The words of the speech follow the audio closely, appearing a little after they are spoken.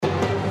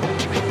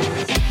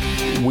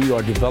we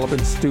are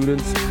developing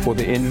students for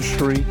the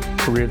industry,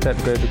 career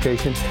technical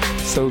education,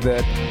 so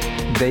that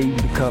they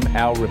become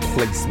our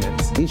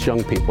replacements. These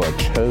young people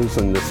have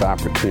chosen this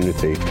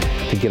opportunity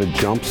to get a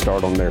jump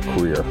start on their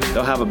career.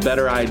 They'll have a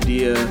better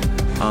idea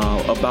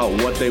about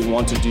what they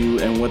want to do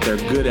and what they're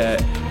good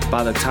at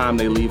by the time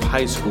they leave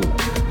high school.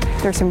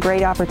 There's some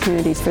great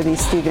opportunities for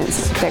these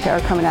students that are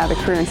coming out of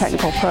the career and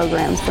technical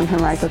programs from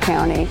Henrico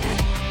County.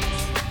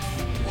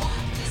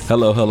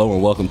 Hello,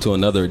 and welcome to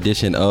another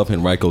edition of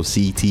Henrico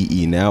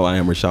CTE Now. I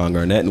am Rashawn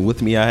Garnett, and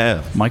with me I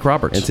have Mike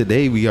Roberts. And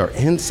today we are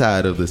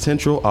inside of the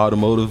Central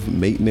Automotive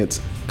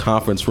Maintenance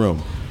Conference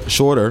Room.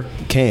 Shorter,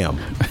 CAM,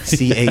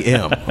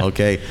 C-A-M,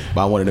 okay?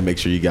 But I wanted to make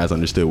sure you guys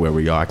understood where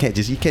we are. You can't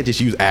just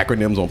use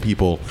acronyms on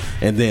people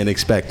and then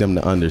expect them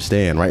to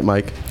understand, right,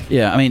 Mike?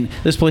 Yeah, I mean,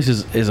 this place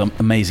is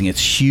amazing. It's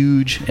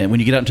huge, and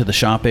when you get out into the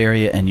shop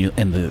area and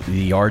the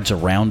yards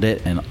around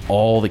it and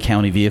all the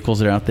county vehicles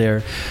that are out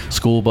there,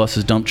 school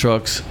buses, dump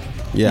trucks,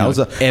 yeah,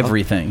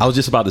 everything. I was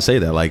just about to say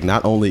that. Like,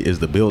 not only is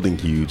the building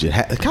huge, it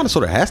kind of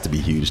sort of has to be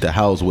huge to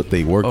house what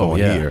they work on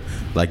here.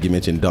 Like you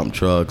mentioned, dump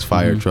trucks,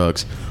 fire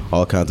trucks,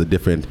 all kinds of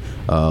different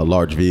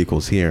large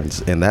vehicles here.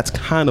 And that's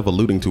kind of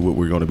alluding to what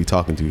we're going to be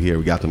talking to here.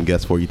 We got some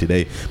guests for you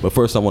today. But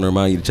first, I want to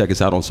remind you to check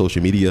us out on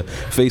social media,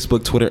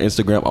 Facebook, Twitter,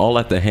 Instagram, all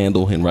at the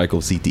handle Henrico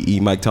CTE.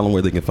 Mike, tell them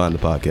where they can find the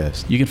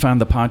podcast. You can find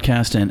the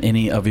podcast in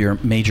any of your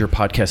major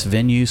podcast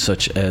venues,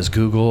 such as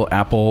Google,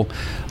 Apple,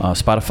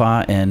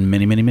 Spotify, and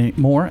many, many, many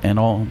more,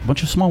 and a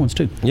bunch of small ones,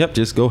 too. Yep,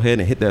 just go ahead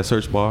and hit that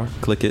search bar,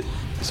 click it,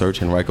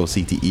 search Henrico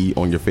CTE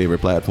on your favorite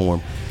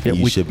platform, and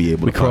you should be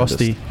able to find us.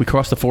 We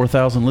crossed the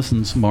 4,000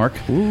 listens mark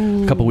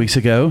a couple weeks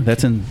ago.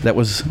 That's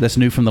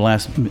new from the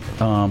last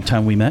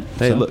time we met.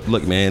 Hey, so.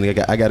 look, man,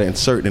 I got to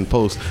insert in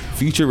post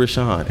future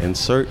Rashawn,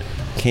 insert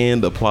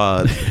canned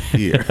applaud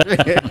here.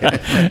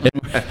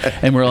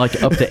 And we're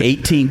like up to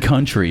 18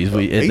 countries.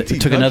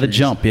 It took another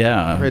jump.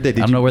 Yeah, I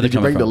don't know where they're coming from. Did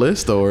you bring the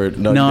list or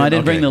no? I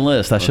didn't bring the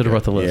list. I should have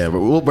brought the list. Yeah, but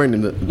we'll bring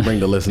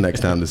the list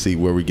next time to see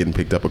where we're getting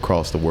picked up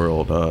across the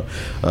world.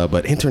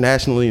 But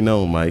internationally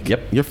known, Mike.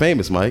 Yep, you're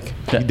famous, Mike.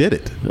 You did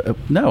it.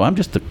 No, I'm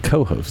just the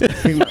co-host.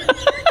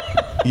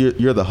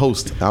 You're the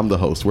host. I'm the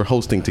host. We're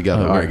hosting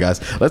together. All right,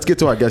 guys. Let's get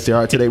to our guests here.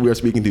 All right, today we are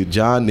speaking to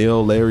John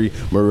Neal, Larry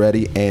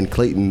Moretti, and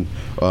Clayton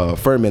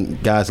Furman.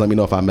 Guys, let me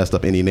know if I messed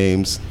up any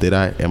names. Did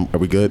I? Are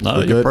we good? No,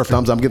 we're good.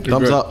 Perfect. I'm getting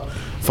thumbs up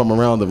from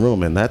around the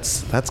room, and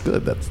that's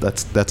good.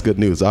 That's good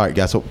news. All right,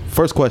 guys. So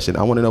first question,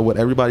 I want to know what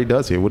everybody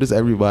does here. What is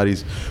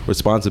everybody's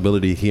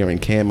responsibility here in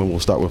CAM? And we'll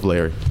start with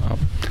Larry.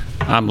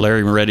 I'm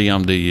Larry Moretti.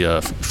 I'm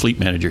the fleet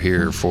manager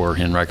here for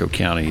Henrico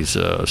County's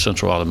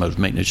Central Automotive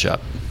Maintenance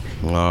Shop.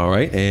 All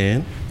right,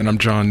 and I'm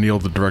John Neal,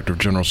 the Director of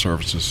General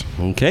Services.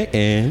 Okay,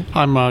 and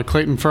I'm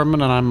Clayton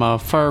Furman, and I'm a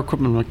fire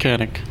equipment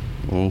mechanic.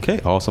 Okay,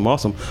 awesome. All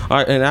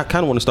right, and I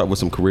kind of want to start with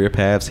some career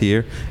paths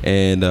here,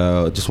 and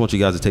just want you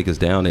guys to take us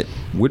down it.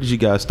 Where did you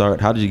guys start?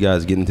 How did you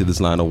guys get into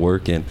this line of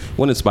work, and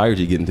what inspired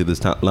you to get into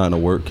this line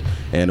of work?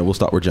 And we'll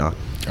start with John.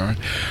 All right.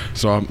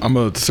 So I'm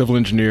a civil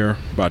engineer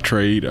by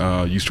trade.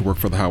 Used to work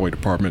for the highway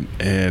department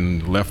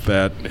and left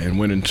that and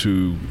went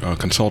into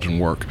consulting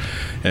work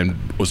and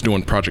was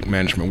doing project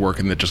management work,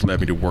 and that just led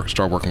me to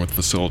start working with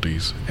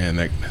facilities. And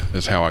that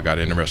is how I got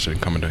interested in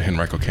coming to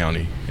Henrico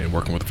County and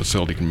working with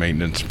facility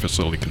maintenance,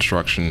 facility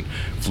construction,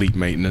 fleet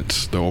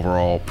maintenance, the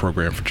overall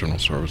program for general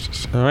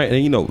services. All right.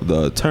 And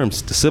the term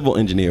civil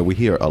engineer, we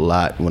hear a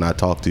lot when I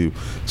talk to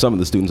some of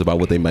the students about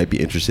what they might be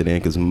interested in,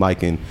 because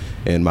Mike and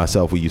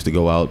myself, we used to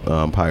go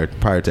out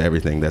prior to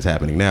everything that's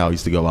happening now. I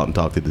used to go out and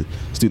talk to the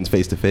students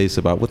face to face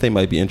about what they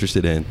might be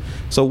interested in.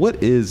 So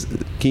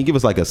can you give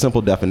us like a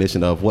simple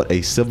definition of what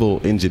a civil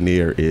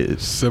engineer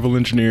is? Civil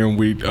engineering,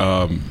 we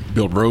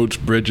build roads,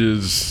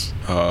 bridges,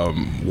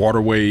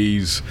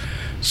 waterways,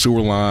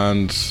 sewer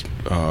lines,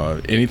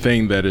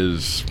 anything that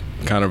is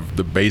kind of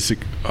the basic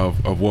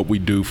of what we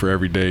do for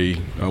every day,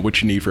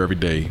 what you need for every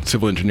day.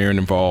 Civil engineering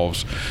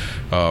involves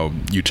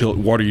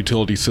water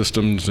utility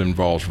systems,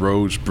 involves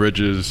roads,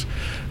 bridges,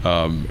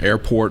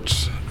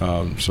 airports,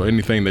 so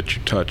anything that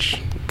you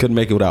touch. Couldn't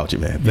make it without you,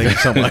 man. Thank you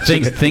so much.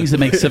 things that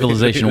make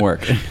civilization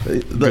work.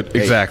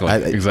 Exactly.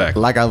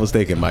 Like I was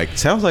thinking, Mike,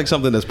 sounds like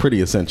something that's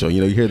pretty essential.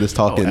 You hear this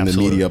talk in the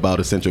media about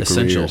essential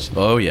careers.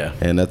 Oh, yeah.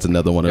 And that's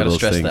another one of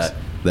those things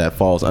that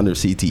falls under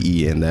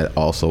CTE, and that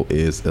also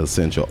is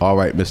essential. All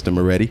right, Mr.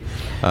 Moretti,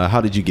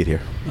 how did you get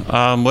here?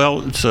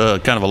 Well, it's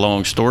kind of a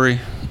long story.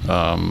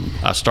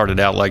 I started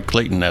out like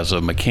Clayton as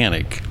a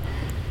mechanic.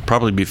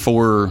 Probably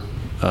before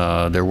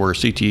there were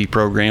CTE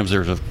programs, there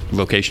was a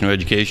vocational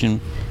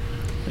education.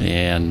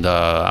 And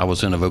I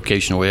was in a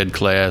vocational ed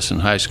class in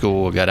high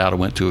school. I got out and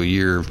went to a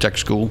year of tech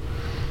school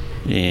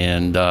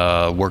and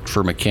worked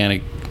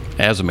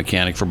as a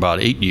mechanic for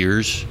about 8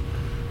 years.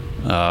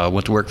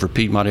 Went to work for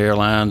Piedmont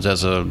Airlines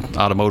as an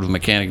automotive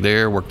mechanic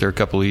there, worked there a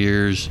couple of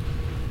years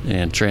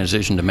and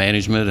transitioned to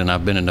management, and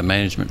I've been in the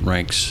management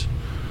ranks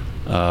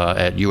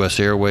at U.S.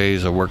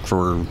 Airways. I worked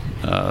for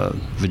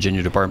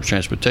Virginia Department of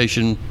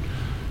Transportation,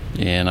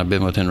 and I've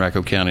been with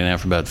Henrico County now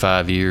for about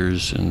 5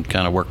 years and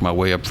kind of worked my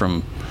way up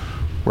from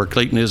where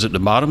Clayton is at the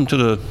bottom to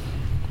the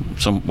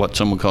what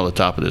some would call the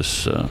top of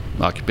this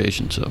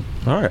occupation. So,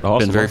 all right,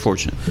 awesome. Been very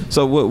fortunate.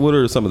 So, what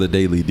are some of the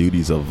daily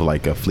duties of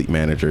like a fleet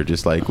manager?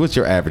 Just like, what's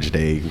your average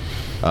day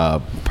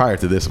prior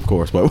to this, of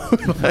course?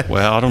 But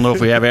well, I don't know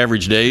if we have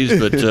average days,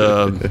 but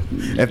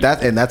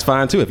that's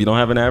fine too. If you don't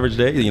have an average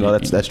day,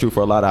 that's true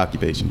for a lot of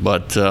occupations.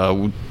 But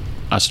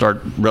I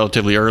start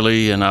relatively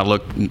early, and I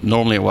look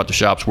normally at what the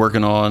shop's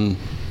working on,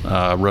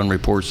 run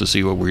reports to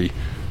see what we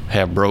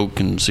have broke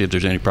and see if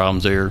there's any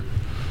problems there.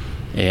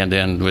 And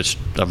then with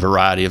a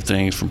variety of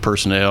things from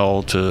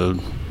personnel to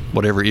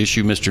whatever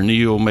issue Mr.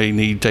 Neal may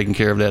need taken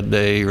care of that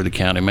day, or the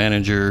county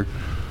manager,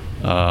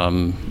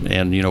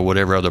 and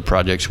whatever other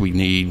projects we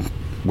need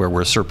where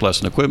we're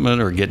surplusing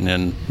equipment or getting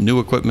in new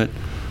equipment.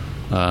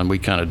 We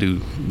kind of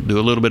do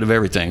a little bit of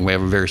everything. We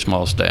have a very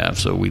small staff,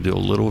 so we do a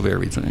little of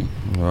everything.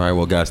 All right,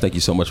 well, guys, thank you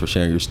so much for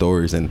sharing your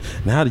stories. And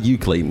how do you,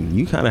 Clayton?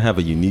 You kind of have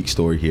a unique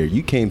story here.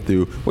 You came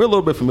through. We're a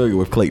little bit familiar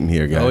with Clayton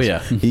here, guys. Oh, yeah.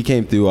 He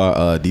came through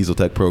our Diesel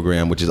Tech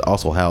program, which is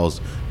also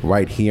housed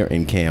right here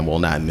in Cam. Well,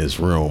 not in this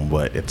room,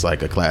 but it's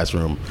like a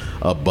classroom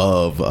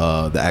above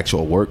the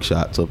actual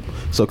workshop.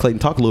 So Clayton,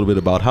 talk a little bit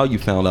about how you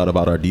found out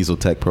about our Diesel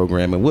Tech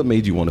program and what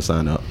made you want to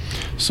sign up.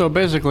 So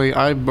basically,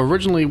 I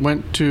originally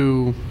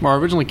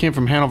came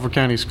from Hanover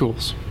County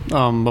Schools.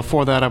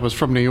 Before that, I was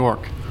from New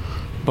York.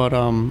 But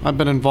I've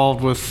been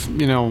involved with,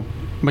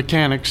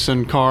 mechanics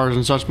and cars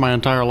and such my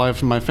entire life,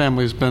 and my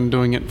family's been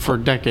doing it for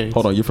decades.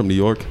 Hold on, you're from New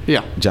York?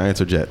 Yeah.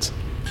 Giants or Jets?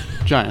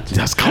 Giants.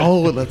 That's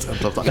cold. All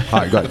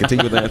right, go ahead.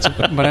 Continue with the answer.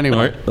 But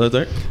anyway. All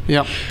right.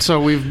 Yeah.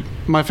 So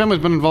my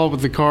family's been involved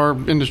with the car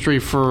industry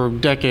for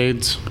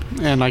decades,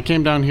 and I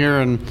came down here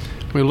and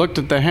we looked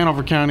at the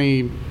Hanover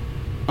County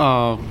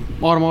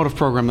automotive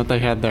program that they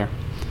had there.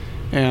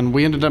 And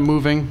we ended up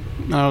moving.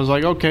 And I was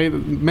like, okay,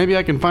 maybe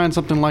I can find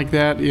something like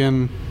that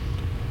in,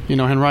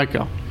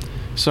 Henrico.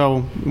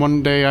 So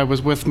one day I was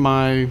with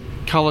my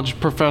college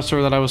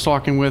professor that I was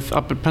talking with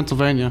up at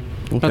Pennsylvania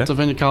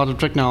College of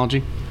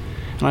Technology.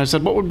 And I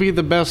said, what would be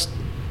the best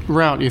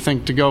route you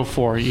think to go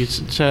for? He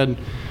said,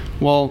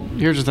 well,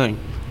 here's the thing.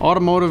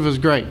 Automotive is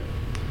great,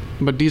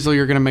 but diesel,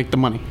 you're going to make the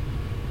money.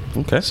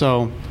 Okay.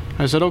 So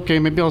I said, okay,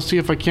 maybe I'll see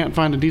if I can't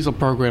find a diesel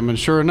program. And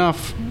sure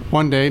enough,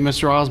 one day,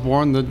 Mr.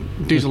 Osborne, the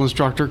diesel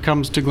instructor,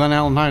 comes to Glen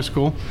Allen High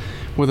School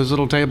with his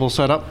little table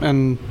set up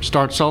and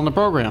starts selling the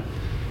program.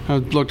 I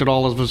looked at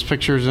all of his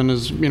pictures and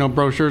his,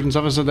 brochures and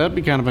stuff. I said, that'd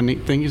be kind of a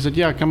neat thing. He said,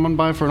 yeah, come on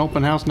by for an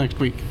open house next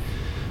week.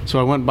 So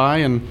I went by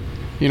and,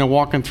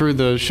 walking through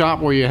the shop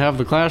where you have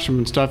the classroom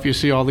and stuff, you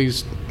see all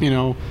these,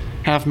 $500,000,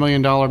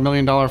 $1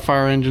 million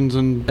fire engines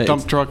and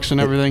dump trucks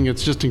and everything.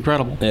 It's just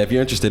incredible. Yeah, if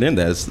you're interested in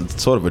that,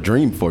 it's sort of a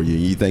dream for you.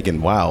 You're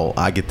thinking, wow,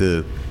 I get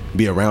to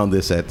be around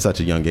this at such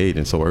a young age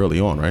and so early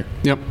on, right?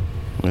 Yep.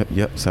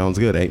 Yep, sounds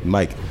good. Hey,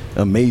 Mike,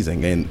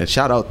 amazing. And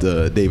shout out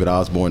to David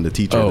Osborne, the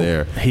teacher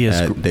there. He is,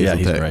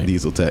 at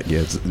Diesel Tech. Yeah,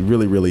 it's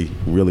really, really,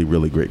 really,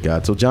 really great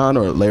guy. So John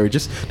or Larry,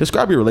 just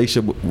describe your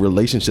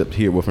relationship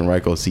here with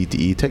Henrico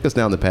CTE. Take us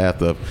down the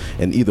path of,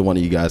 and either one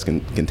of you guys can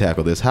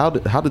tackle this. How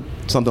did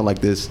something like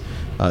this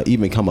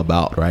even come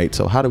about, right?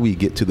 So how do we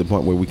get to the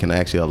point where we can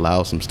actually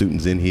allow some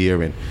students in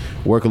here and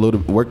work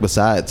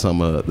beside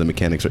some of the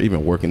mechanics or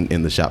even working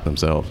in the shop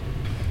themselves?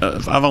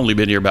 I've only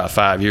been here about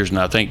 5 years, and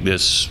I think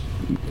this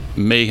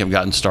may have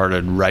gotten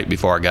started right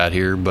before I got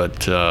here, but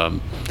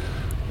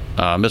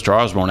Mr.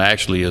 Osborne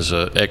actually is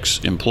an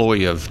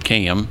ex-employee of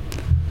CAM.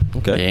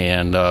 Okay.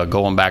 And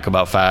going back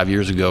about 5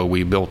 years ago,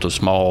 we built a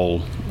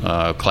small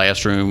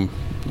classroom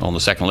on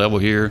the second level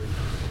here,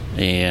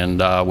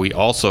 and we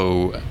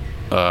also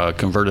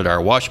converted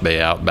our wash bay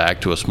out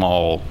back to a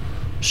small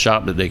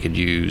shop that they could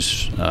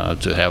use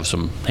to have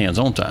some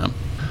hands-on time.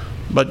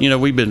 But,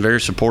 we've been very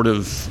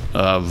supportive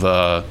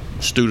of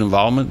student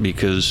involvement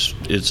because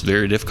it's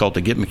very difficult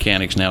to get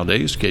mechanics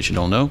nowadays, in case you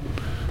don't know.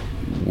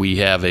 We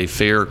have a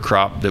fair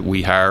crop that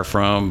we hire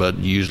from, but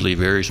usually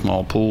very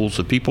small pools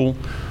of people.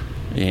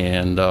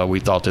 And we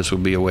thought this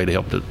would be a way to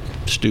help the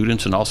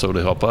students and also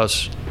to help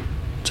us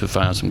to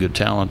find some good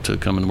talent to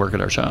come and work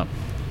at our shop.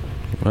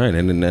 Right,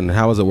 and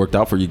how has it worked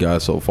out for you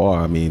guys so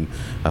far? I mean,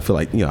 I feel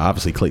like,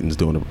 obviously Clayton's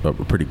doing a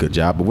pretty good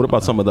job, but what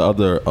about some of the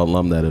other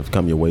alum that have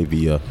come your way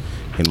via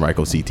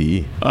Henrico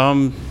CTE?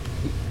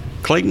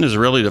 Clayton is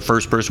really the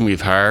first person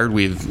we've hired.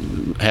 We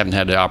haven't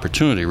had the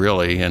opportunity,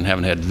 really, and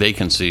haven't had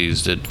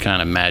vacancies that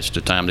kind of matched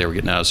the time they were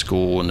getting out of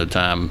school and the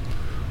time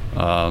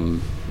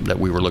that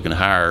we were looking to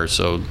hire.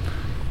 So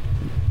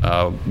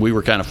we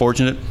were kind of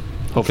fortunate.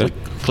 Hopefully,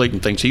 Clayton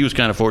thinks he was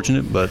kind of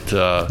fortunate, but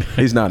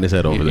he's nodding his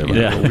head over there.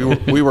 Yeah,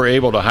 we were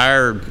able to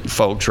hire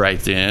folks right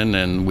then,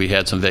 and we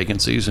had some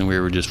vacancies, and we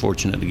were just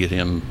fortunate to get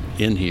him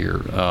in here.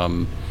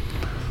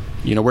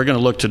 We're going to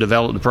look to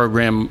develop the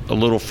program a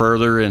little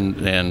further,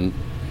 and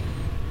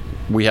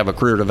we have a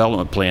career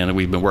development plan that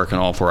we've been working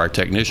on for our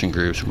technician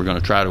groups. We're going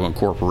to try to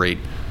incorporate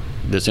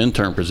this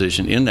intern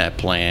position in that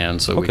plan,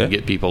 so we can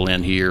get people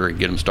in here and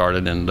get them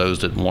started. And those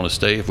that want to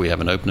stay, if we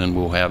have an opening,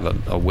 we'll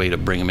have a way to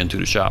bring them into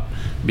the shop,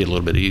 be a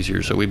little bit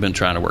easier. So we've been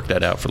trying to work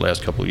that out for the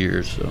last couple of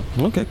years. So.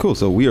 Okay, cool.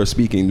 So we are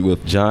speaking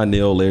with John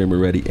Neal, Larry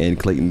Moretti, and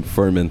Clayton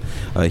Furman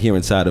here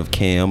inside of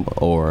CAM,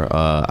 or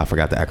I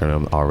forgot the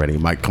acronym already.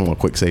 Mike, come on,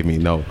 quick, save me.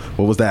 No,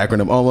 what was the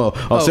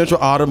acronym?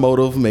 Central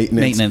Automotive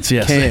Maintenance. Maintenance,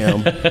 yes.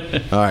 CAM.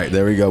 All right,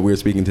 there we go. We're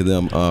speaking to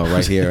them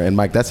right here. And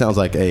Mike, that sounds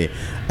like a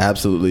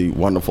absolutely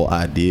wonderful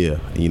idea.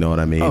 You know what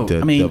I mean?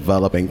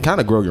 Develop and kind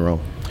of grow your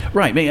own.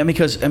 Right.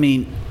 Because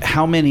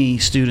how many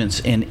students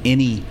in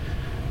any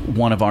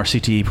one of our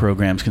CTE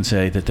programs can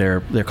say that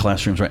their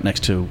classroom's right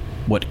next to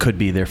what could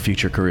be their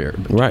future career,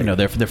 right?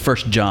 Their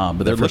first job,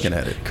 they're looking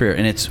at it. Career,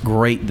 and it's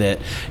great that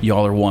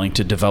y'all are wanting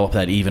to develop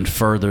that even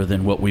further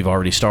than what we've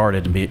already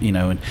started,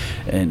 and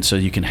and so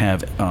you can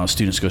have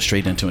students go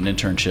straight into an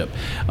internship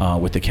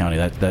with the county.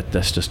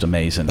 That's just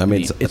amazing.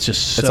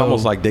 It's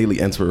almost like daily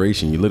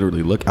inspiration. You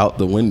literally look out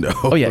the window.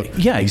 Oh yeah,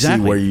 exactly. See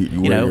where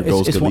your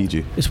goals could lead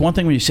you. It's one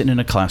thing when you're sitting in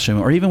a classroom,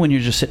 or even when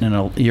you're just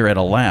sitting you're at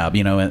a lab,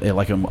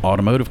 like an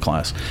automotive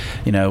class.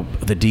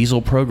 The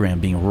diesel program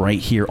being right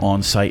here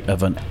on site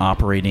of an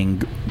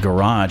operating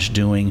garage,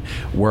 doing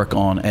work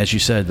on, as you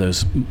said,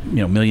 those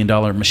 $1 million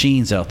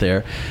machines out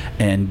there,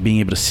 and being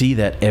able to see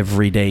that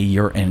every day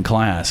you're in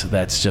class,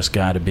 that's just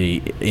got to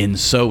be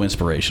so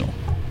inspirational.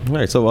 All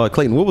right, so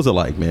Clayton, what was it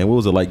like, man? What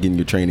was it like getting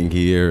your training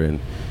here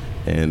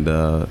and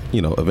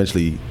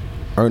eventually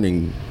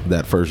earning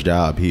that first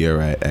job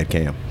here at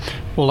CAM?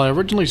 Well, I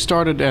originally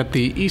started at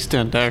the East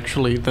End,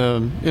 actually.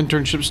 The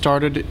internship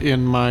started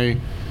in my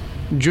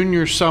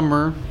junior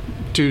summer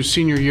to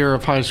senior year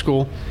of high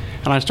school,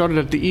 and I started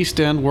at the East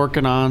End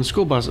working on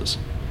school buses.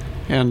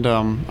 And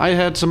I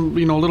had some,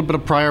 a little bit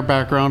of prior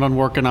background on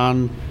working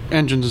on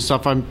engines and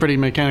stuff. I'm pretty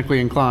mechanically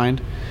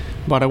inclined.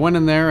 But I went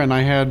in there and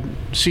I had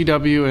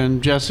CW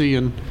and Jesse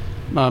and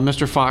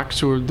Mr. Fox,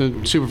 who were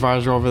the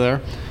supervisor over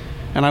there.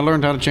 And I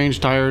learned how to change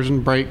tires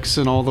and brakes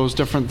and all those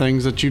different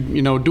things that you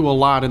do a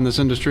lot in this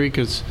industry,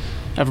 because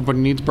everybody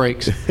needs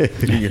brakes.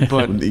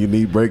 But you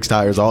need brakes,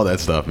 tires, all that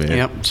stuff, man.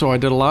 Yep. So I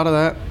did a lot of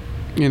that.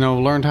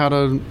 Learned how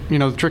to,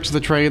 the tricks of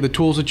the trade, the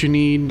tools that you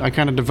need. I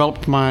kind of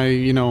developed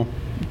my,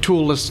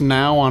 tool list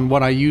now on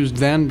what I used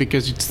then,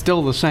 because it's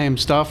still the same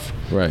stuff.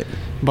 Right.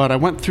 But I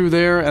went through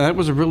there, and that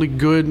was a really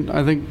good,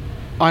 I think,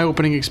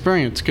 eye-opening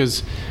experience,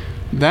 because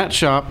that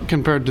shop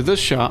compared to this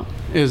shop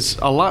is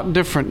a lot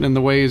different in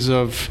the ways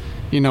of,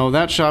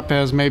 that shop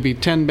has maybe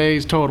 10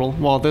 bays total,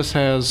 while this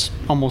has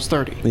almost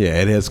 30.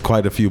 Yeah, it has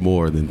quite a few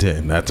more than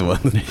 10. That's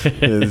what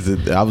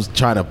I was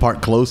trying to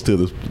park close to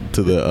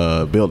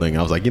the building.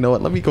 I was like, you know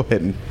what? Let me go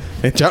ahead and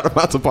try to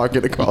find some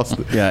parking across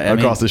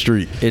the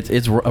street.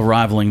 It's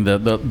rivaling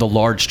the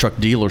large truck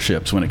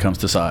dealerships when it comes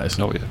to size.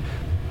 Oh yeah.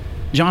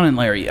 John and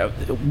Larry,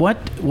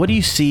 what do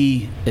you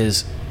see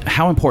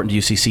how important do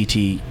you see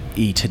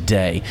CTE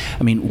today?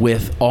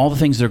 With all the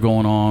things that are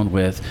going on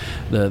with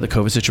the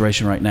COVID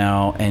situation right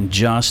now, and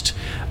just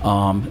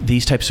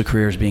these types of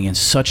careers being in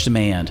such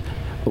demand,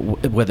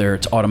 whether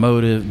it's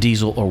automotive,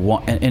 diesel, or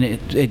what, and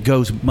it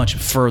goes much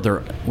further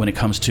when it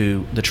comes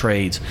to the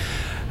trades.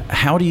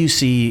 How do you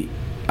see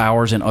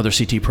ours and other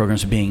CTE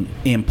programs being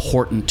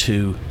important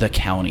to the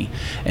county,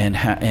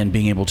 and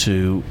being able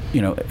to,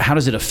 how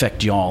does it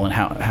affect y'all, and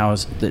how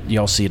is that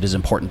y'all see it as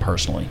important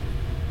personally?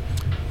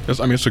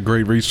 It's a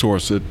great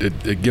resource.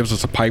 It gives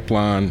us a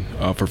pipeline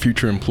for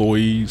future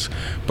employees,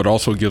 but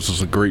also gives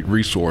us a great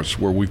resource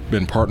where we've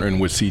been partnering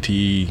with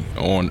CTE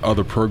on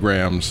other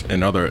programs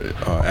and other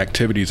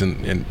activities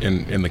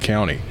in the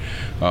county,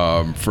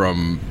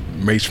 from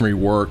masonry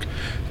work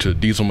to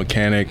diesel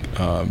mechanic.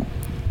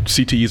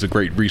 CTE is a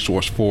great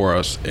resource for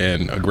us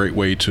and a great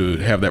way to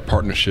have that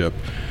partnership,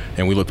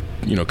 and we look,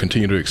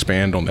 continue to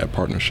expand on that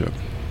partnership.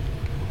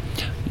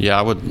 Yeah,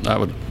 I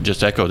would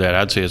just echo that.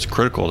 I'd say it's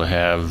critical to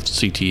have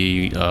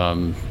CTE.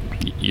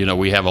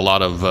 We have a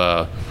lot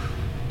of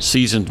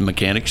seasoned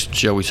mechanics,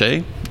 shall we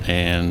say,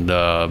 and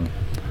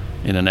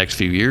in the next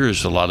few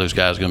years, a lot of those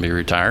guys are going to be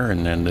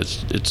retiring, and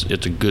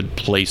it's a good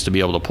place to be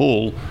able to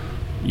pull,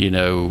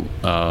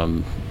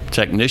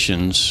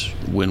 technicians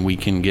when we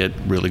can get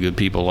really good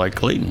people like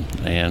Clayton,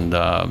 and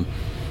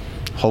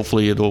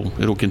hopefully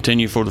it'll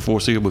continue for the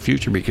foreseeable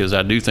future, because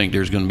I do think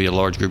there's going to be a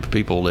large group of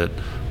people that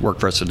work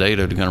for us today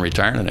that are going to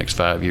retire in the next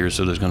 5 years,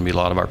 so there's going to be a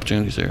lot of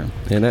opportunities there.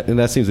 And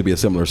that seems to be a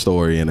similar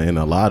story in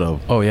a lot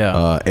of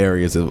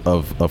areas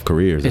of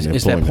careers.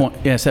 It's that point.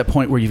 Yeah, it's that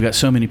point where you've got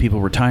so many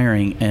people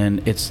retiring,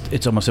 and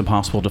it's almost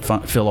impossible to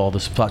fill all the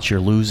spots you're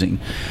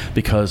losing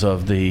because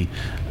of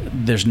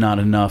there's not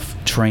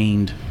enough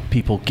trained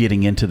people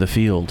getting into the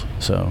field.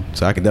 So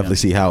I can definitely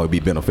see how it'd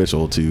be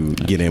beneficial to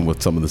get in with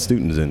some of the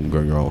students and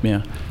grow your own.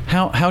 Yeah.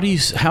 How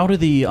do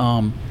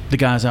the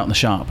guys out in the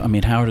shop,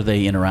 how do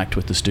they interact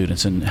with the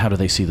students, and how do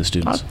they see the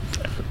students?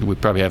 We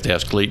probably have to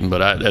ask Clayton,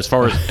 but as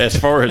far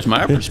as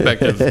my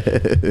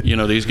perspective,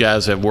 these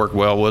guys have worked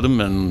well with them,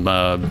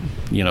 and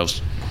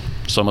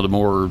some of the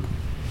more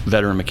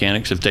veteran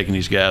mechanics have taken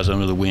these guys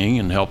under the wing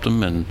and helped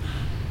them,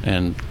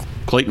 and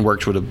Clayton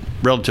works with a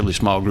relatively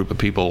small group of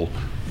people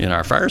in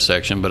our fire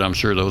section, but I'm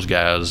sure those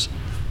guys,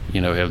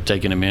 have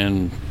taken him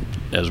in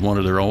as one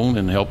of their own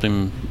and helped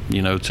him,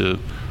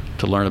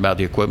 to learn about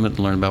the equipment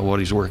and learn about what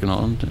he's working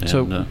on. And,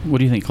 so, what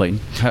do you think, Clayton?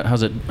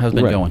 How's it been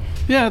going?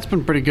 Yeah, it's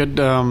been pretty good.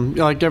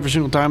 Like every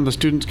single time the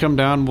students come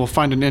down, we'll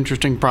find an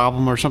interesting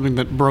problem or something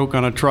that broke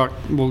on a truck.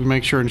 We'll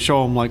make sure and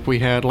show them, like we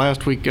had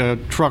last week. A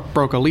truck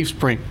broke a leaf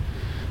spring,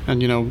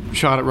 and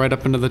shot it right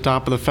up into the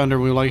top of the fender.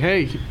 We were like,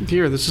 hey,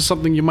 here, this is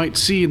something you might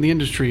see in the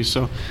industry.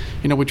 So,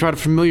 we try to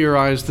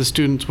familiarize the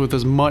students with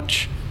as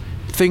much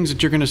things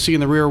that you're going to see in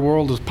the real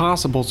world as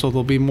possible, so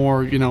they'll be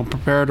more,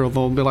 prepared, or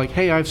they'll be like,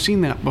 hey, I've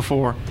seen that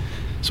before.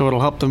 So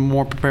it'll help them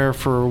more prepare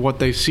for what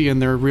they see in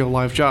their real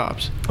life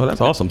jobs. Oh,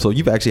 that's awesome. So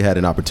you've actually had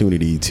an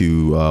opportunity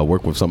to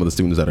work with some of the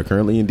students that are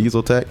currently in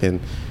Diesel Tech,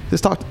 and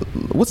just talk.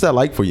 What's that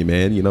like for you,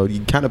 man?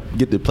 You kind of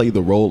get to play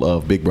the role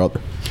of big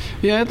brother.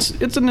 Yeah,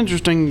 it's an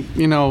interesting,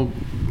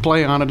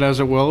 play on it,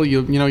 as it will.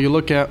 You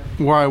look at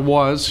where I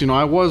was.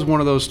 I was one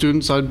of those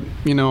students. I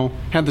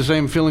had the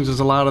same feelings as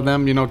a lot of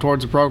them,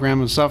 towards the program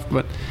and stuff.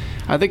 But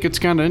I think it's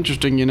kind of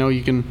interesting.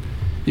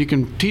 You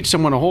can teach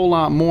someone a whole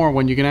lot more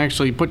when you can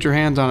actually put your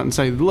hands on it and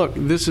say, look,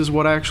 this is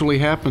what actually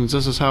happens.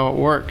 This is how it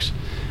works.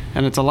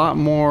 And it's a lot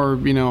more,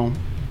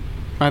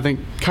 I think,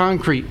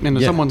 concrete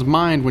into someone's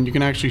mind when you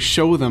can actually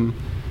show them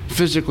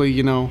physically,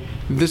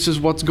 this is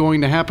what's going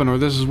to happen, or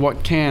this is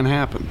what can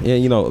happen. Yeah,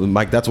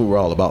 Mike, that's what we're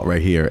all about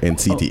right here in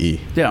CTE.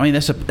 Oh, yeah, I mean,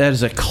 that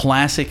is a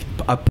classic,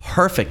 a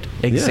perfect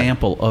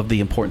example of the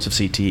importance of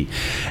CTE,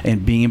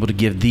 and being able to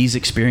give these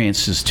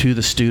experiences to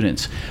the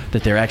students,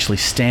 that they're actually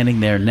standing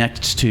there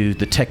next to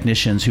the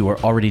technicians who are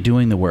already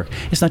doing the work.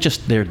 It's not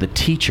just they're the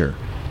teacher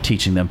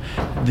teaching them.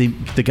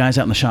 The guys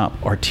out in the shop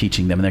are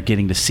teaching them, and they're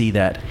getting to see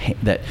that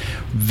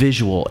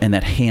visual and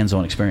that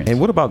hands-on experience.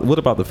 And what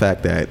about the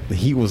fact that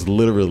he was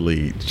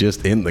literally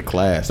just in the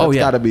class? That's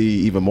got to be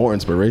even more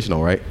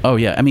inspirational, right? Oh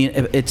yeah, I mean,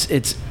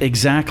 it's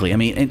exactly. I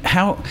mean, and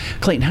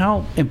Clayton,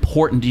 how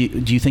important do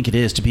you think it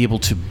is to be able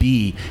to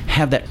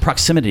have that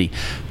proximity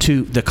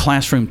to the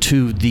classroom,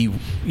 to the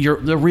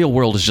real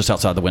world is just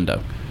outside the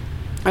window?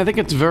 I think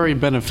it's very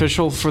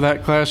beneficial for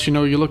that class.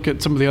 You look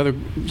at some of the other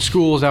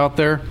schools out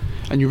there,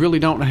 and you really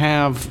don't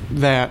have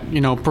that,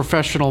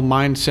 professional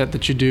mindset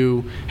that you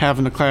do have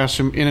in the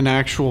classroom in an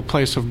actual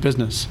place of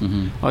business.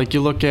 Mm-hmm. Like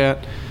you look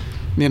at,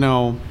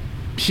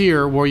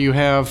 here where you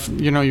have,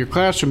 your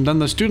classroom, then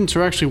the students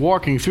are actually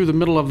walking through the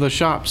middle of the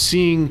shop,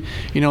 seeing,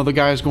 the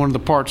guys going to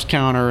the parts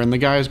counter and the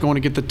guys going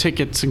to get the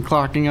tickets and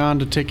clocking on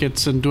to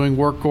tickets and doing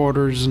work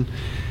orders. And,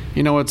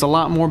 it's a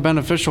lot more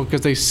beneficial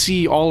because they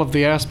see all of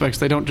the aspects.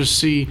 They don't just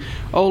see,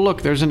 oh,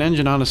 look, there's an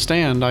engine on a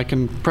stand. I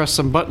can press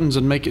some buttons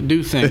and make it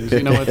do things.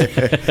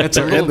 It's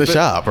a little in the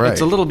shop, right? It's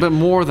a little bit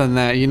more than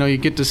that. You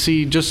get to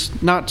see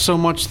just not so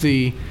much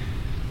the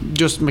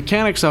just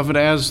mechanics of it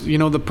as,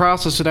 the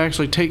process it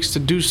actually takes to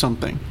do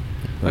something.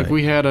 Right. Like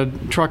we had a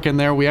truck in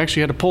there. We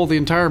actually had to pull the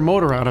entire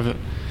motor out of it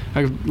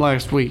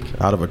last week.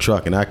 Out of a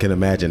truck, and I can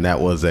imagine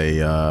that was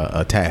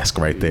a task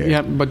right there.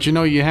 Yeah, but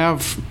you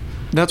have...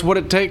 That's what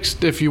it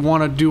takes if you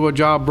want to do a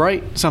job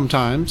right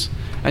sometimes.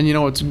 And,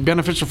 it's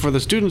beneficial for the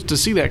students to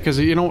see that, because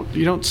you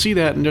don't see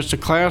that in just a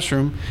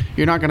classroom.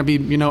 You're not going to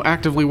be,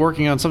 actively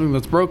working on something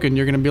that's broken.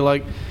 You're going to be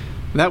like,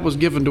 that was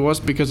given to us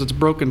because it's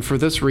broken for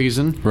this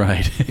reason.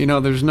 Right.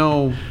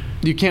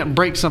 You can't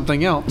break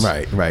something else.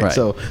 Right.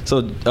 So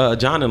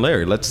John and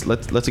Larry, let's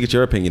get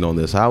your opinion on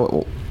this.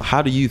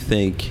 How do you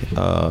think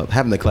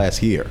having the class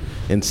here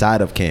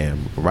inside of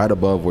CAM, right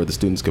above where the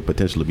students could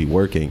potentially be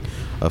working,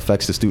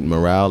 affects the student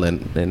morale,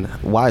 and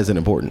why is it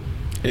important?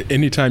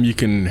 Anytime you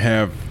can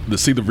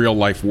see the real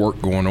life work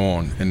going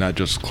on and not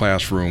just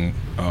classroom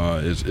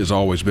is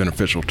always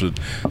beneficial. To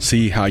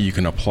see how you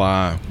can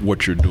apply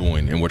what you're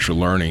doing and what you're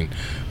learning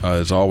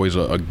is always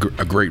a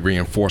great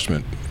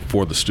reinforcement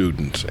for the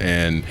students.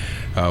 And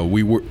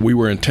we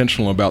were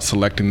intentional about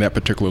selecting that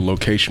particular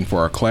location for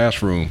our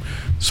classroom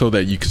so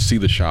that you could see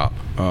the shop.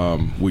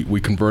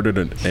 We converted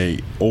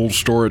an old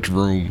storage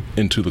room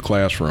into the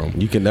classroom.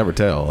 You can never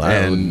tell.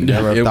 And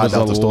it was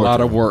a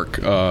lot of work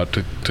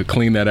to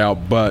clean that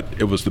out, but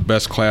it was the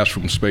best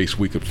classroom space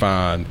we could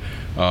find.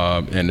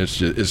 And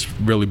it's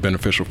really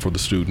beneficial for the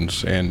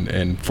students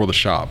and for the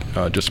shop,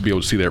 just to be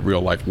able to see that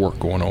real life work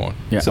going on.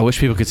 Yeah, so I wish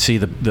people could see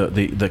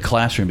the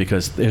classroom,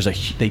 because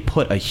they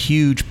put a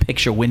huge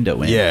picture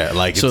window in. Yeah,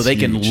 like so they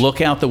huge. can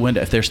look out the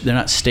window. If they're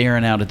not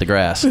staring out at the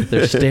grass,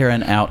 they're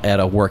staring out at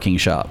a working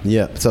shop.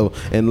 Yeah. So,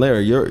 and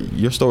Larry,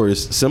 your story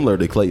is similar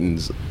to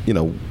Clayton's.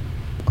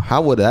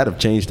 How would that have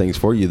changed things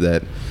for you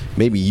that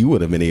maybe you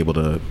would have been able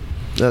to?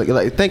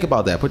 Like, think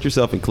about that. Put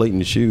yourself in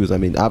Clayton's shoes. I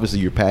mean, obviously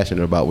you're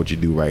passionate about what you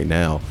do right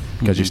now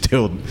because you're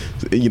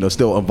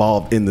still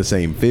involved in the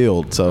same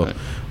field. So,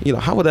 right.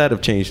 How would that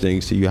have changed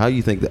things to you? How do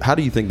you think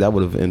that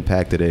would have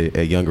impacted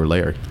a younger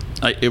Larry?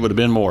 It would have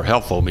been more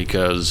helpful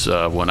because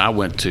when I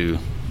went to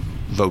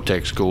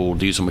Votech school,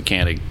 diesel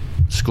mechanic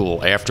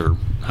school after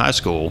high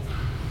school,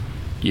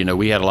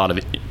 we had a lot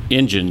of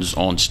engines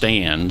on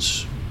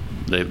stands.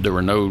 There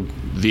were no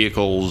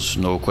vehicles,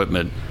 no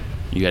equipment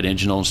you had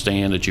engine on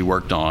stand that you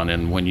worked on,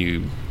 and when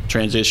you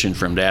transition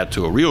from that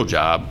to a real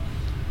job,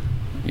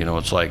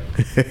 it's like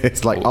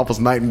it's like almost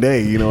night and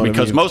day,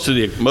 because most of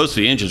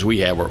the engines we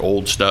had were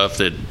old stuff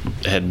that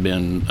had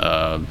been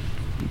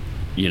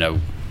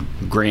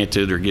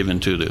granted or given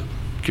to the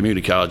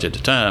community college at the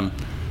time.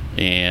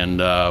 And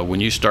when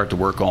you start to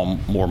work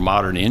on more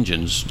modern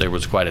engines, there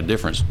was quite a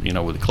difference.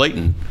 With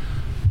Clayton,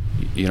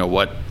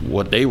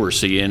 what they were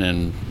seeing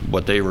and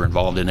what they were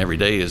involved in every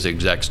day is the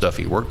exact stuff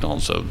he worked on.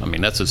 So,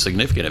 that's a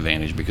significant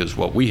advantage, because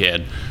what we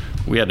had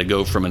to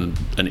go from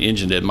an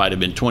engine that might have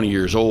been 20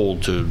 years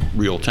old to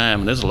real time,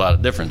 and there's a lot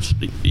of difference.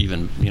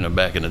 Even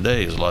back in the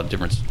day, there's a lot of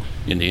difference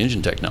in the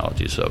engine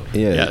technology. So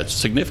it's a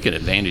significant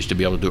advantage to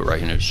be able to do it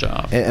right here in the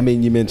shop.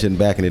 And you mentioned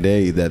back in the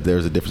day that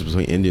there's a difference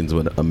between engines,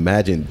 but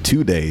imagine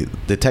today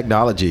the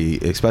technology,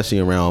 especially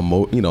around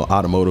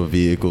automotive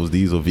vehicles,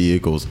 diesel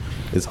vehicles,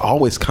 is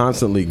always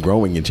constantly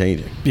growing and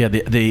changing. Yeah,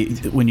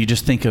 when you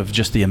just think of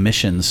just the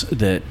emissions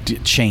that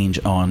change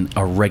on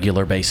a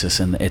regular basis,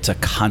 and it's a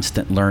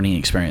constant learning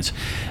experience,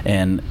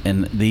 and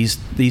these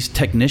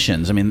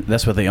technicians,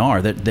 that's what they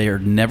are. They're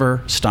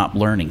never stop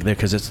learning,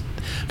 because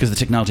the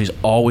technology is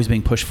always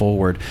being pushed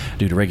forward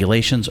due to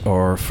regulations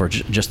or for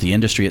just the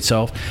industry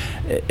itself.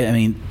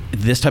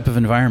 This type of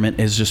environment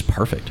is just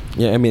perfect.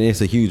 Yeah,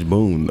 it's a huge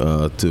boon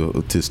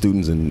to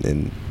students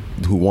and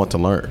who want to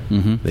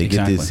learn. They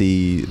get to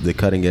see the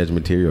cutting edge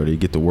material. They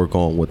get to work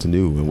on what's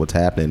new and what's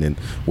happening and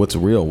what's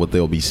real, what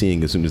they'll be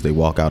seeing as soon as they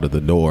walk out of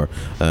the door,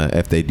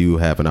 if they do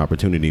have an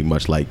opportunity,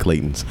 much like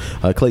Clayton's.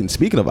 Clayton,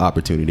 speaking of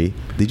opportunity,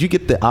 did you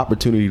get the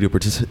opportunity to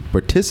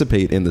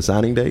participate in the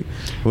signing day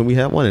when we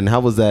had one? And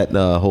how was that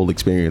whole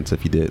experience,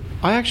 if you did?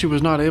 I actually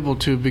was not able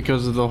to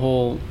because of the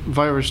whole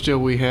virus deal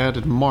we had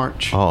in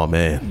March. Oh,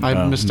 man.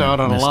 I missed out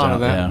on a lot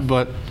of that, yeah.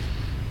 But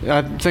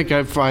I think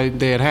if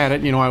they had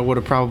it, I would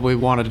have probably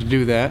wanted to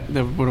do that.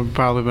 That would have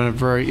probably been a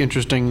very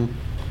interesting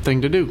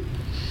thing to do.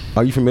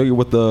 Are you familiar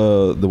with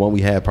the one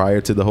we had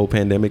prior to the whole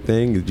pandemic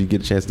thing? Did you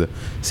get a chance to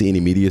see any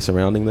media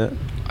surrounding that?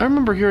 I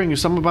remember hearing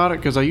some about it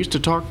because I used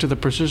to talk to the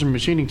precision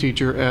machining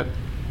teacher at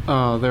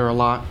there a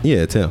lot.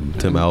 Yeah, Tim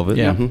Alvin.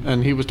 Yeah.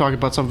 And he was talking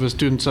about some of his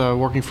students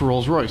working for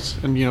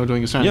Rolls-Royce and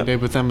doing a signing day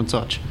with them and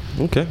such.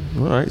 Okay,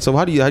 all right. So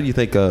how do you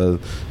think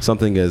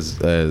something as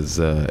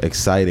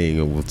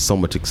exciting, with so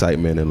much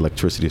excitement and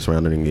electricity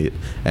surrounding it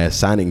as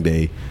signing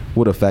day,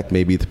 would affect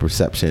maybe the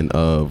perception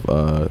of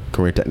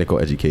career technical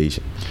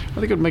education? I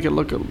think it would make it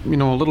look a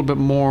little bit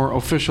more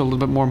official, a little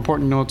bit more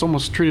important. It's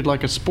almost treated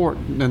like a sport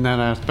in that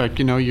aspect.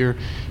 You're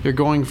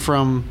going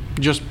from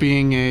just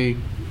being a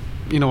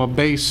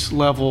base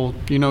level,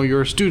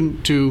 you're a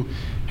student, to,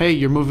 hey,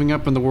 you're moving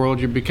up in the world,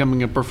 you're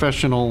becoming a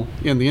professional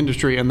in the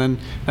industry, and then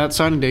that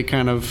signing day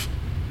kind of,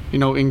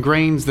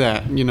 ingrains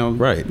that,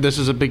 right. This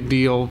is a big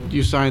deal,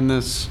 you sign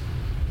this,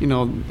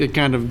 it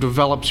kind of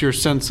develops your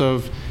sense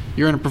of,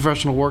 you're in a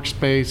professional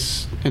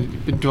workspace, and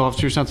it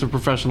develops your sense of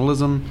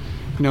professionalism,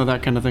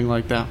 that kind of thing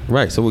like that.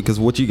 Right. So because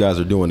what you guys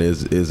are doing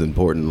is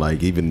important.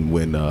 Like even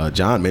when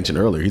John mentioned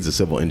earlier, he's a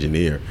civil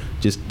engineer.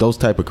 Just those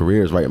type of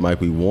careers, right,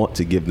 Mike? We want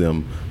to give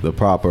them the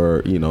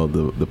proper,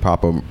 the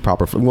proper.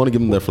 We want to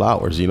give them their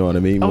flowers. You know what I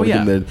mean? We want to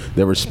give them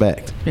their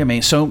respect. Yeah,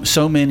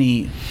 so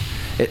many.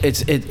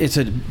 It's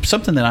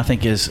something that I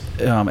think is,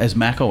 as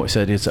Mac always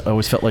said, it's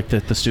always felt like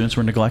that the students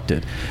were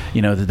neglected.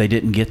 That they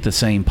didn't get the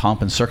same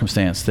pomp and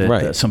circumstance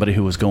that somebody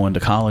who was going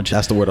to college.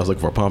 That's the word I was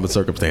looking for, pomp and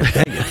circumstance.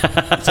 Dang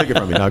it. Take it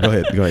from me. Now go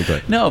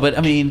ahead. No, but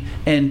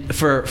and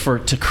for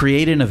to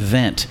create an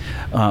event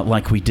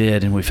like we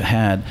did and we've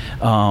had,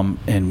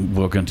 and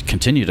we're going to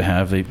continue to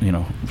have, as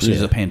soon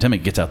as the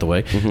pandemic gets out the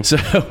way. Mm-hmm. So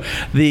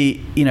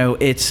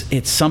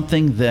it's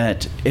something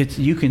that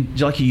you can,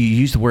 like you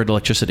use the word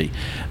electricity.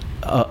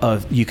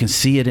 You can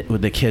see it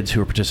with the kids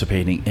who are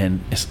participating,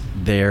 and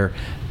they're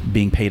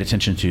being paid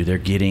attention to. They're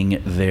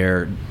getting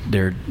their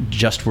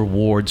just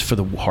rewards for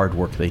the hard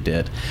work they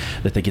did.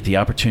 That they get the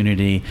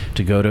opportunity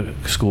to go to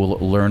school,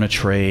 learn a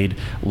trade,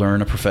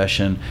 learn a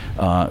profession,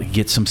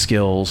 get some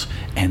skills,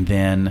 and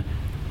then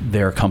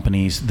there are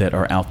companies that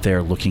are out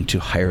there looking to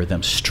hire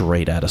them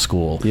straight out of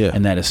school. Yeah.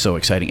 And that is so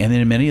exciting. And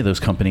then in many of those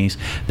companies,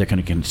 they're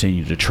going to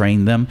continue to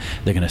train them.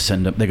 They're going to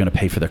send them, they're going to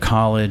pay for their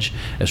college,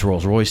 as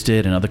Rolls-Royce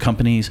did and other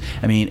companies.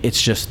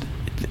 It's just,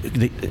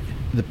 I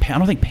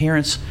don't think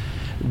parents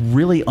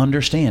really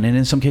understand, and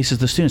in some cases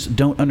the students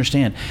don't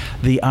understand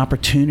the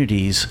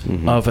opportunities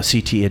of a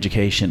CT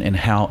education and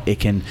how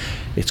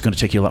it's going to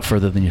take you a lot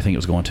further than you think it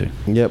was going to.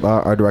 Yep,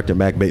 our director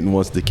Mac Baton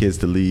wants the kids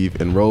to leave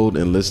enrolled,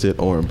 enlisted,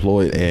 or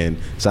employed, and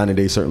signing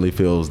day certainly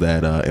fills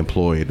that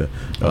employed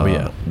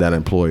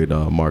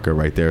marker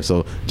right there.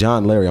 So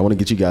John, Larry, I want to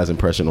get you guys'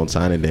 impression on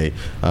signing day.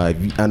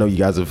 I know you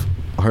guys have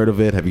heard of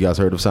it. Have you guys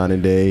heard of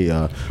signing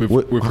day?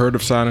 We've heard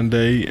of signing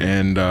day,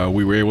 and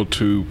we were able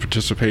to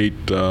participate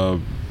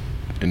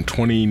in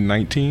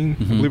 2019,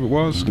 I believe it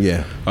was.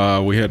 Yeah.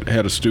 We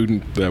had a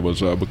student that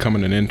was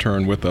becoming an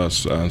intern with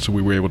us, so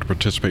we were able to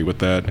participate with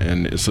that,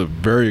 and it's a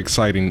very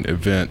exciting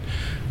event,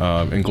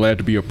 and glad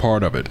to be a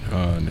part of it.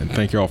 And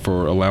thank you all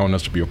for allowing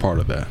us to be a part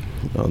of that.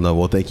 Oh, no,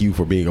 well, thank you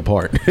for being a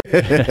part.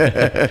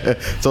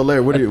 So,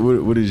 Larry,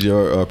 what is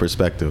your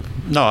perspective?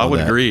 No, I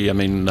would agree. I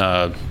mean,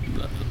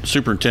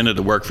 superintendent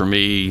that worked for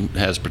me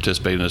has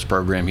participated in this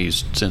program.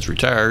 He's since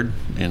retired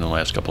in the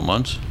last couple of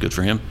months. Good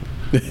for him.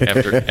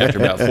 After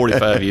about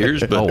 45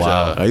 years. But, oh,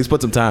 wow. He's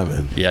put some time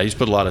in. Yeah, he's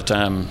put a lot of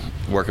time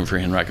working for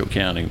Henrico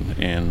County,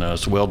 and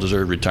it's a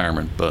well-deserved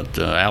retirement. But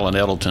Alan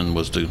Edelton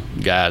was the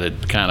guy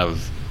that kind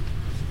of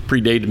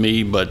predated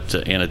me,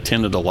 and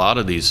attended a lot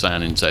of these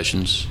signing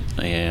sessions,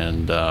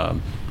 and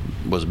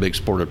was a big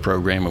supporter of the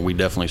program, and we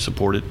definitely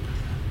support it.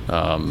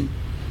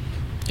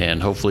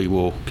 And hopefully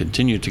we'll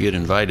continue to get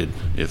invited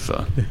if.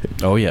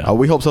 Oh yeah.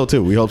 We hope so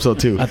too. But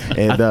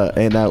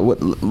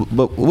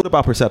what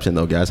about perception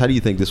though, guys? How do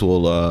you think this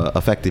will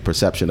affect the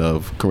perception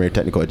of career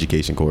technical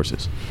education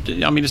courses?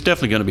 I mean, it's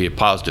definitely going to be a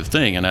positive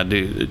thing, and I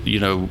do.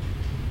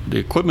 The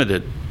equipment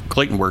that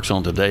Clayton works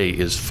on today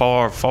is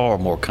far, far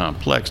more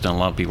complex than a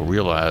lot of people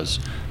realize.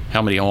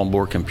 How many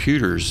onboard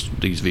computers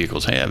these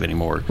vehicles have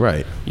anymore?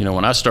 Right.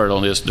 When I started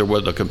on this,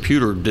 a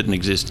computer didn't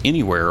exist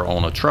anywhere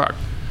on a truck.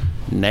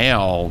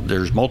 Now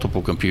there's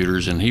multiple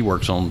computers, and he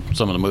works on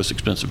some of the most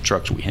expensive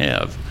trucks we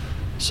have.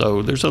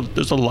 So there's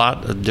a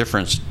lot of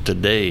difference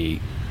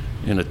today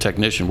in a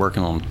technician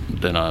working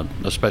on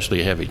especially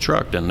a heavy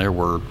truck than there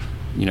were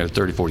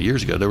 30, 40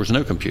 years ago. There was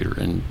no computer,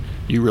 and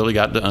you really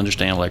got to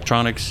understand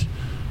electronics.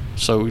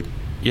 So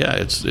yeah,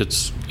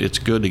 it's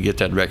good to get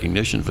that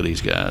recognition for these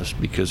guys,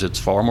 because it's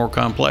far more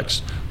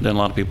complex than a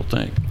lot of people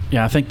think.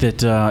 Yeah, I think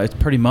that it's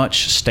pretty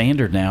much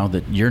standard now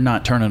that you're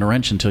not turning a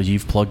wrench until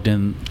you've plugged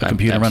in a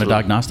computer and run a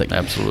diagnostic.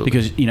 Absolutely.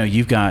 Because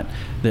you've got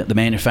the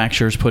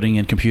manufacturers putting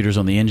in computers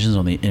on the engines,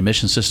 on the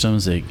emission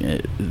systems,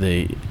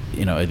 the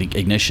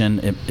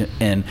ignition,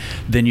 and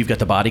then you've got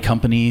the body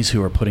companies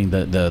who are putting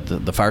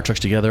the fire trucks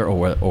together,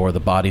 or the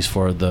bodies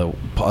for the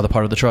other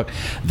part of the truck.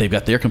 They've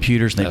got their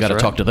computers, and they've got to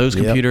talk to those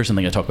computers, and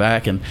they got to talk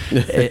back. And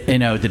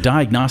the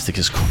diagnostics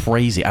is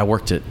crazy. I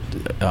worked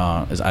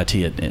as IT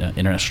at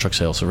International Truck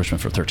Sales for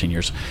Richmond for 13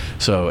 years,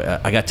 so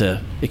I got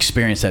to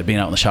experience that being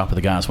out in the shop with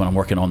the guys when I'm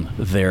working on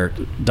their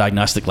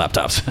diagnostic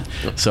laptops.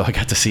 So I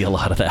got to see a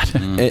lot of that.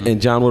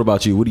 And John, what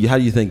about you? How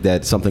do you think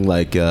that something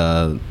like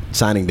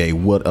signing day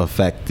would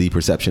affect the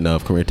perception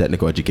of career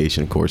technical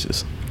education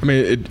courses? I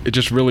mean, it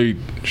just really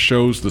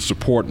shows the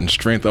support and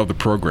strength of the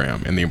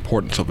program and the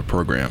importance of the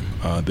program.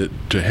 That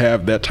to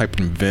have that type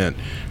of event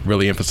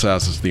really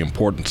emphasizes the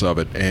importance of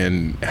it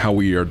and how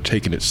we are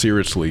taking it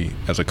seriously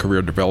as a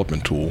career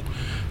development tool.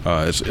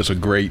 It's a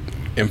great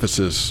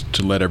emphasis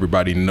to let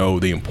everybody know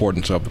the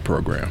importance of the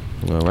program.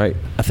 All right.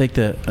 I think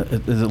that the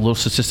little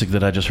statistic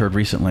that I just heard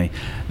recently,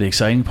 the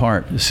exciting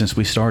part since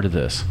we started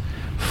this,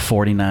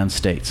 49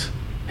 states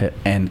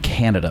and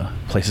Canada,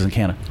 places in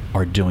Canada,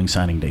 are doing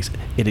signing days.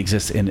 It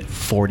exists in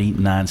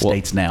 49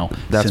 states now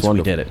since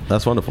we did it.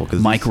 That's wonderful.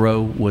 Mike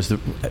Rowe was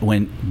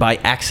when by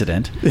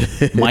accident,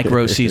 Mike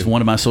Rowe sees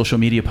one of my social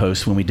media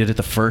posts when we did it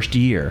the first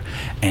year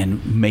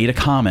and made a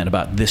comment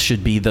about this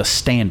should be the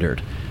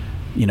standard.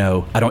 He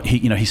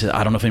said,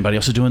 I don't know if anybody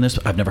else is doing this.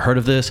 I've never heard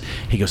of this.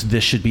 He goes,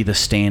 this should be the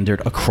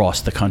standard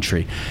across the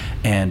country.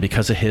 And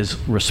because of his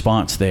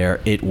response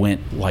there, it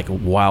went like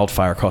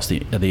wildfire across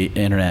the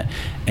internet.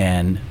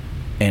 And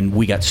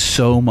we got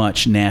so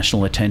much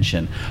national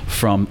attention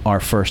from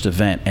our first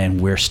event, and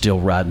we're still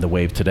riding the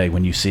wave today.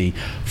 When you see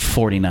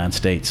 49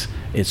 states,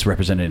 it's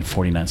represented in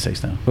 49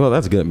 states now. Well,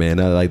 that's good, man.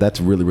 That's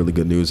really, really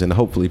good news, and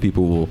hopefully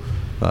people will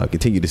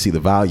continue to see the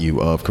value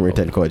of career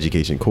technical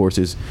education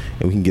courses,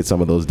 and we can get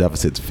some of those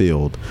deficits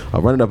filled.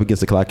 Running up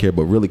against the clock here,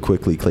 but really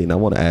quickly, Clayton, I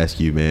want to ask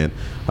you, man,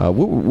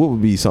 what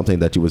would be something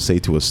that you would say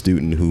to a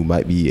student who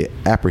might be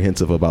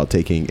apprehensive about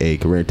taking a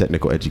career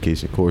technical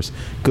education course?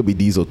 Could be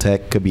diesel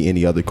tech, could be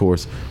any other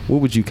course.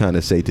 What would you kind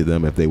of say to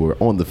them if they were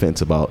on the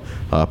fence about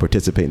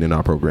participating in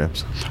our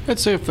programs? I'd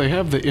say if they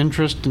have the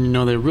interest and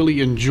they really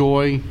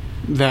enjoy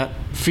that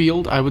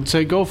field, I would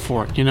say go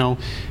for it.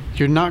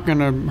 You're not going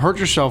to hurt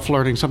yourself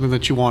learning something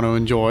that you want to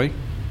enjoy,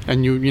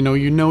 and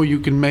you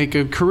can make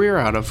a career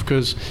out of,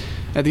 because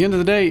at the end of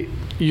the day,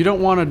 you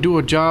don't want to do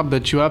a job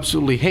that you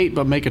absolutely hate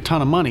but make a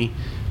ton of money,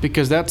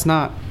 because that's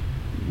not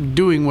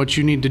doing what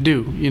you need to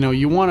do.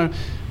 You want to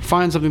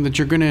find something that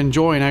you're going to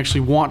enjoy and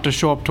actually want to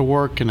show up to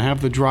work and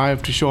have the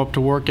drive to show up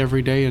to work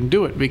every day and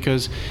do it,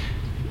 because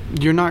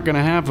you're not going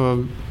to have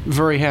a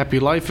very happy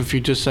life if you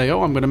just say,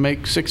 I'm going to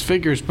make six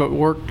figures but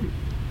work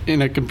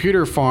in a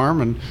computer farm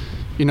and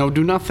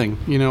do nothing.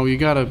 You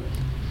got to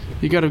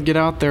You got to get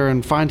out there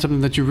and find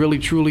something that you really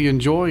truly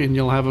enjoy, and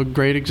you'll have a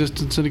great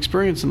existence and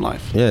experience in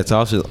life. Yeah, it's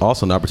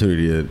also an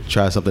opportunity to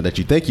try something that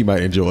you think you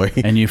might enjoy,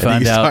 and you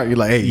find out you're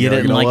like, hey, you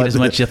didn't like it as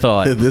much as you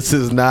thought. This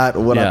is not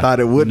what I thought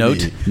it would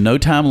be. No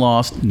time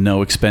lost,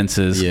 no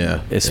expenses.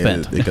 Is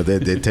spent because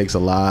it takes a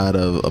lot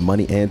of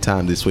money and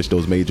time to switch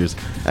those majors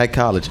at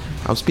college.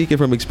 I'm speaking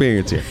from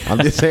experience here. I'm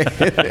just saying,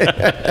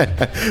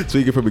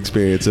 speaking from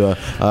experience. All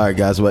right,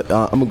 guys, but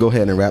I'm gonna go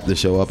ahead and wrap the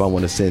show up. I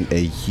want to send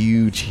a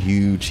huge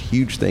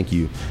thank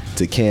you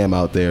to Cam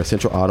out there,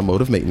 Central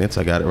Automotive Maintenance.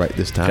 I got it right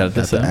this time. Got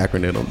the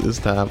acronym on this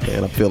time,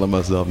 and I'm feeling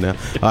myself now.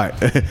 All right,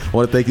 I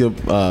want to thank you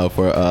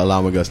for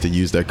allowing us to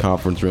use their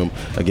conference room.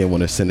 Again,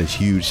 want to send a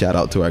huge shout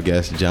out to our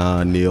guests,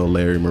 John, Neil,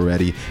 Larry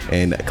Moretti,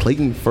 and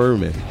Clayton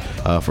Furman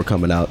for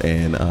coming out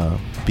and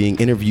being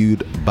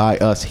interviewed by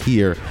us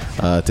here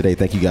today.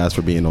 Thank you guys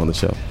for being on the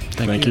show.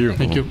 Thank you.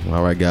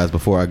 All right, guys,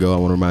 before I go, I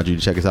want to remind you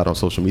to check us out on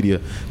social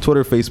media,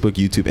 Twitter, Facebook,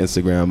 YouTube,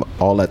 Instagram,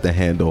 all at the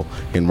handle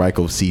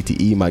Enrico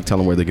CTE. Mike, tell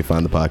them where they can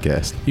find the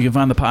podcast. You can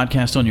find the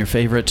podcast on your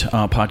favorite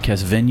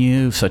podcast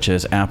venue, such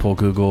as Apple,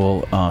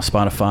 Google,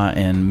 Spotify,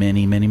 and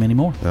many, many, many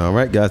more. All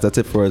right, guys, that's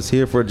it for us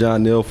here. For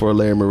John Neal, for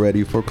Larry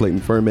Moretti, for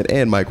Clayton Furman,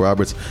 and Mike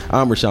Roberts,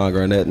 I'm Rashawn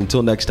Garnett.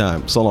 Until next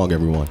time, so long,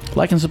 everyone.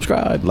 Like and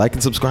subscribe. Like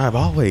and subscribe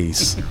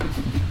always.